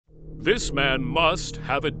This man must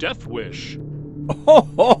have a death wish.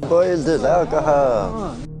 Poisoned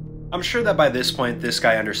alcohol. I'm sure that by this point this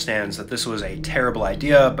guy understands that this was a terrible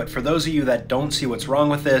idea, but for those of you that don't see what's wrong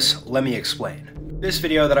with this, let me explain. This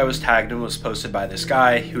video that I was tagged in was posted by this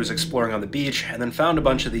guy who was exploring on the beach and then found a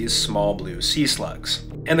bunch of these small blue sea slugs.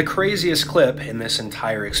 And the craziest clip in this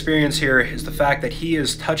entire experience here is the fact that he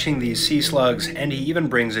is touching these sea slugs and he even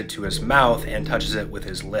brings it to his mouth and touches it with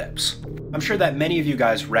his lips. I'm sure that many of you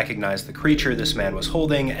guys recognize the creature this man was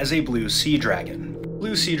holding as a blue sea dragon.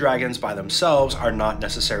 Blue sea dragons by themselves are not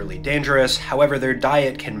necessarily dangerous, however their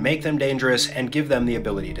diet can make them dangerous and give them the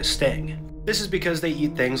ability to sting. This is because they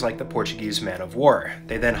eat things like the Portuguese man-of-war.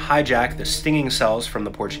 They then hijack the stinging cells from the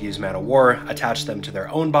Portuguese man-of-war, attach them to their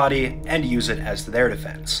own body, and use it as their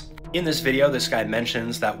defense. In this video, this guy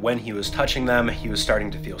mentions that when he was touching them, he was starting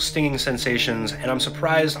to feel stinging sensations, and I'm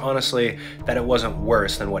surprised, honestly, that it wasn't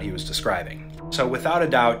worse than what he was describing. So without a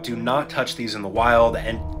doubt, do not touch these in the wild,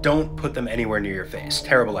 and don't put them anywhere near your face.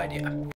 Terrible idea.